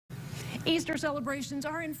Easter celebrations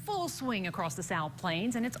are in full swing across the South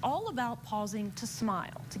Plains, and it's all about pausing to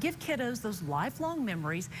smile, to give kiddos those lifelong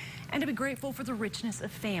memories, and to be grateful for the richness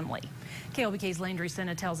of family. KLBK's Landry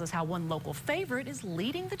Sena tells us how one local favorite is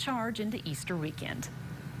leading the charge into Easter weekend.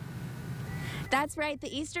 That's right,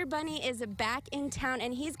 the Easter Bunny is back in town,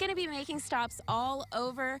 and he's going to be making stops all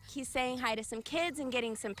over. He's saying hi to some kids and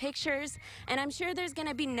getting some pictures, and I'm sure there's going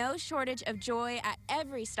to be no shortage of joy at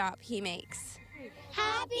every stop he makes.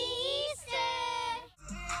 Happy Easter!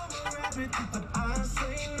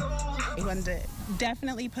 We wanted to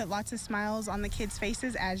definitely put lots of smiles on the kids'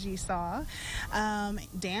 faces, as you saw.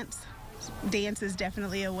 Dance is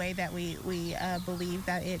definitely a way that we believe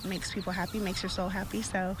that it makes people happy, makes your soul happy.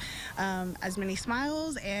 So as many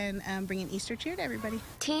smiles and bringing Easter cheer to everybody.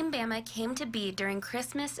 Team Bama came to be during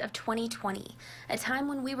Christmas of 2020, a time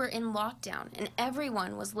when we were in lockdown and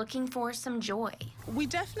everyone was looking for some joy. We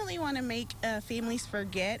definitely want to make families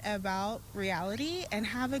forget about reality and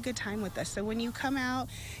have a good time with us. So when you come out,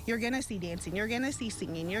 you're going to see dancing, you're going to see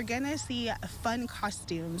singing, you're going to see fun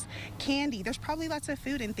costumes, candy. There's probably lots of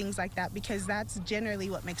food and things like that, because that's generally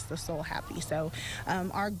what makes the soul happy. So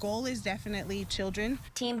our goal is definitely children.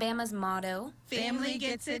 Team Bama's motto: Family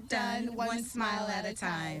gets it done, one smile at a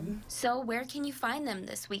time. So where can you find them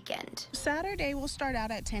this weekend? Saturday we'll start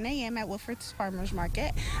out at 10 a.m. at Wilford's Farmers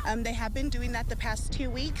Market. They have been doing that the past 2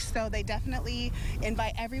 weeks, so they definitely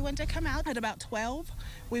invite everyone to come out. At about 12,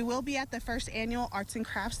 we will be at the first annual Arts and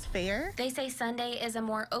Crafts Fair. They say Sunday is a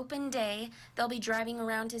more open day. They'll be driving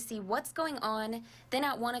around to see what's going on. Then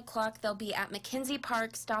at 1 o'clock, they'll be at McKenzie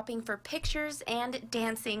Park, stopping for pictures and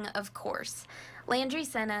dancing, of course. Landry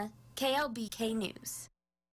Sena, KLBK News.